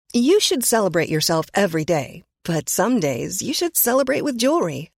You should celebrate yourself every day, but some days you should celebrate with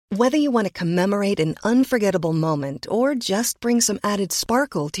jewelry. Whether you want to commemorate an unforgettable moment or just bring some added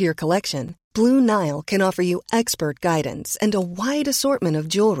sparkle to your collection, Blue Nile can offer you expert guidance and a wide assortment of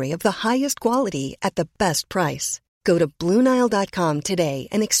jewelry of the highest quality at the best price. Go to BlueNile.com today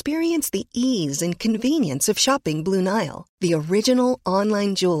and experience the ease and convenience of shopping Blue Nile, the original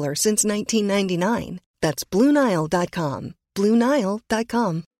online jeweler since 1999. That's BlueNile.com.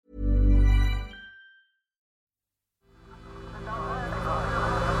 BlueNile.com.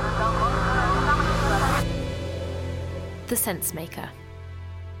 The Sense Maker.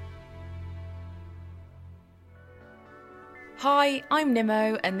 Hi, I'm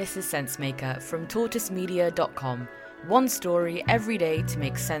Nimmo and this is Sensemaker from tortoisemedia.com. One story every day to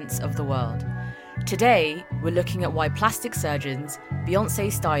make sense of the world. Today, we're looking at why plastic surgeons,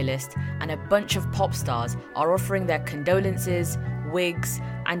 Beyoncé stylists, and a bunch of pop stars are offering their condolences, wigs,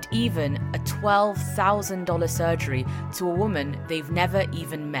 and even a $12,000 surgery to a woman they've never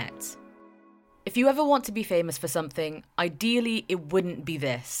even met. If you ever want to be famous for something, ideally it wouldn't be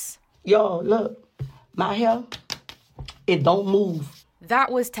this. Yo, look, my hair, it don't move.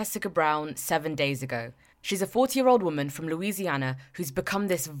 That was Tessica Brown 7 days ago. She's a 40-year-old woman from Louisiana who's become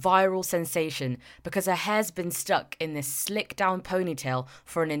this viral sensation because her hair's been stuck in this slick-down ponytail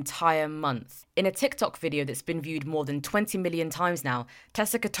for an entire month. In a TikTok video that's been viewed more than 20 million times now,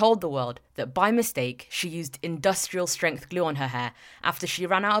 Tessica told the world that by mistake she used industrial-strength glue on her hair after she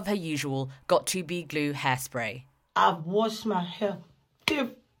ran out of her usual Got2b glue hairspray. I've washed my hair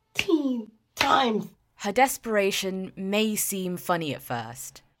 15 times. Her desperation may seem funny at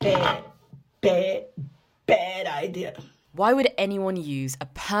first. Bad idea. Why would anyone use a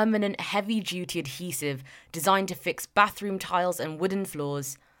permanent heavy-duty adhesive designed to fix bathroom tiles and wooden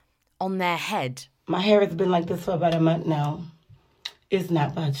floors on their head? My hair has been like this for about a month now. It's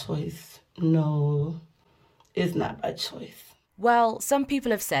not by choice. No, it's not by choice. Well, some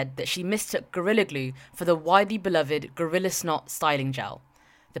people have said that she mistook Gorilla Glue for the widely beloved Gorilla Snot styling gel.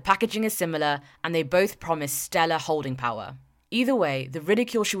 The packaging is similar, and they both promise stellar holding power. Either way, the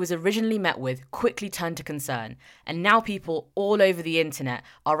ridicule she was originally met with quickly turned to concern, and now people all over the internet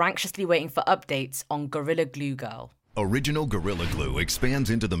are anxiously waiting for updates on Gorilla Glue Girl. Original Gorilla Glue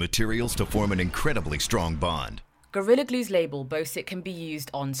expands into the materials to form an incredibly strong bond. Gorilla Glue's label boasts it can be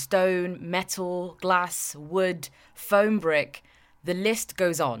used on stone, metal, glass, wood, foam brick. The list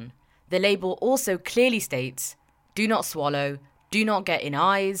goes on. The label also clearly states, do not swallow, do not get in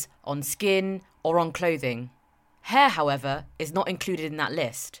eyes, on skin, or on clothing. Hair, however, is not included in that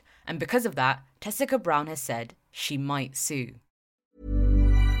list, and because of that, Tessica Brown has said she might sue.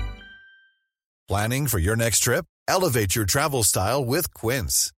 Planning for your next trip? Elevate your travel style with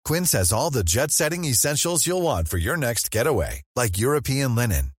Quince. Quince has all the jet-setting essentials you'll want for your next getaway, like European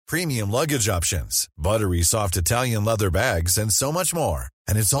linen, premium luggage options, buttery soft Italian leather bags, and so much more.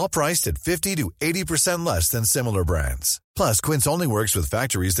 And it's all priced at 50 to 80% less than similar brands. Plus, Quince only works with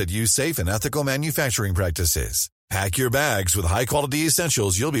factories that use safe and ethical manufacturing practices. Pack your bags with high-quality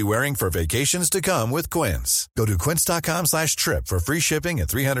essentials you'll be wearing for vacations to come with Quince. Go to quince.com/trip for free shipping and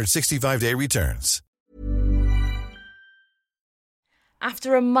 365-day returns.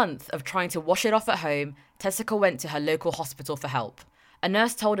 After a month of trying to wash it off at home, Tessica went to her local hospital for help. A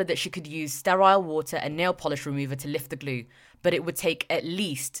nurse told her that she could use sterile water and nail polish remover to lift the glue, but it would take at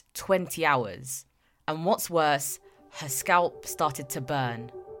least 20 hours. And what's worse, her scalp started to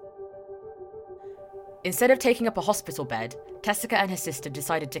burn. Instead of taking up a hospital bed, Tessica and her sister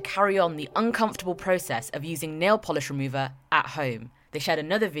decided to carry on the uncomfortable process of using nail polish remover at home. They shared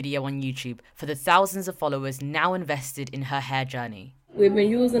another video on YouTube for the thousands of followers now invested in her hair journey. We've been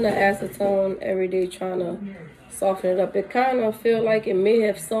using the acetone every day trying to soften it up. It kind of feel like it may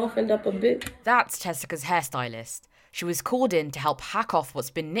have softened up a bit. That's Tessica's hairstylist. She was called in to help hack off what's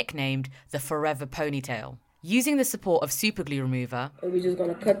been nicknamed the forever ponytail. Using the support of superglue remover, we're just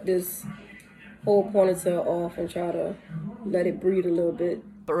going to cut this whole ponytail off and try to let it breathe a little bit.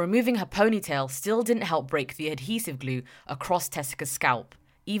 But removing her ponytail still didn't help break the adhesive glue across Tessica's scalp.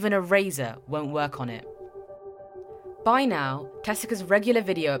 Even a razor won't work on it. By now, Tessica's regular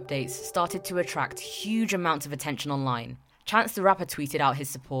video updates started to attract huge amounts of attention online. Chance the Rapper tweeted out his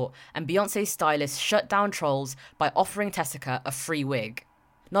support, and Beyoncé's stylist shut down trolls by offering Tessica a free wig.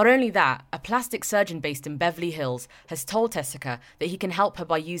 Not only that, a plastic surgeon based in Beverly Hills has told Tessica that he can help her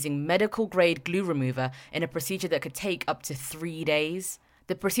by using medical-grade glue remover in a procedure that could take up to 3 days.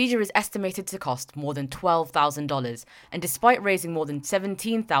 The procedure is estimated to cost more than $12,000, and despite raising more than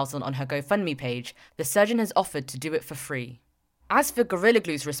 $17,000 on her GoFundMe page, the surgeon has offered to do it for free. As for Gorilla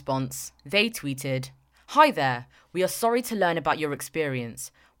Glue's response, they tweeted, "Hi there, we are sorry to learn about your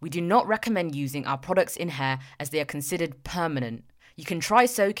experience. We do not recommend using our products in hair as they are considered permanent. You can try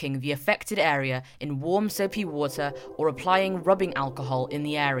soaking the affected area in warm soapy water or applying rubbing alcohol in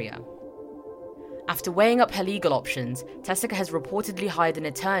the area. After weighing up her legal options, Tessica has reportedly hired an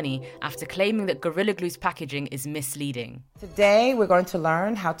attorney after claiming that Gorilla Glue's packaging is misleading. Today, we're going to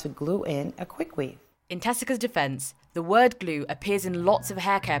learn how to glue in a quick weave. In Tessica's defense, the word glue appears in lots of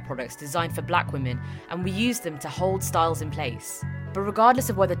hair care products designed for black women, and we use them to hold styles in place. But regardless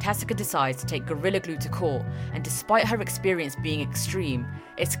of whether Tessica decides to take Gorilla Glue to court, and despite her experience being extreme,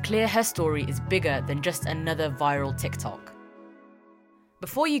 it's clear her story is bigger than just another viral TikTok.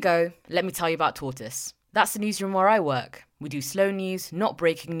 Before you go, let me tell you about Tortoise. That's the newsroom where I work. We do slow news, not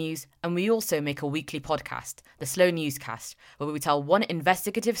breaking news, and we also make a weekly podcast, the Slow Newscast, where we tell one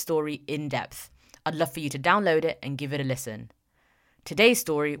investigative story in depth. I'd love for you to download it and give it a listen. Today's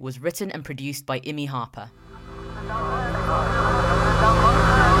story was written and produced by Imi Harper.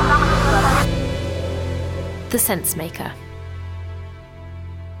 The Sense Maker.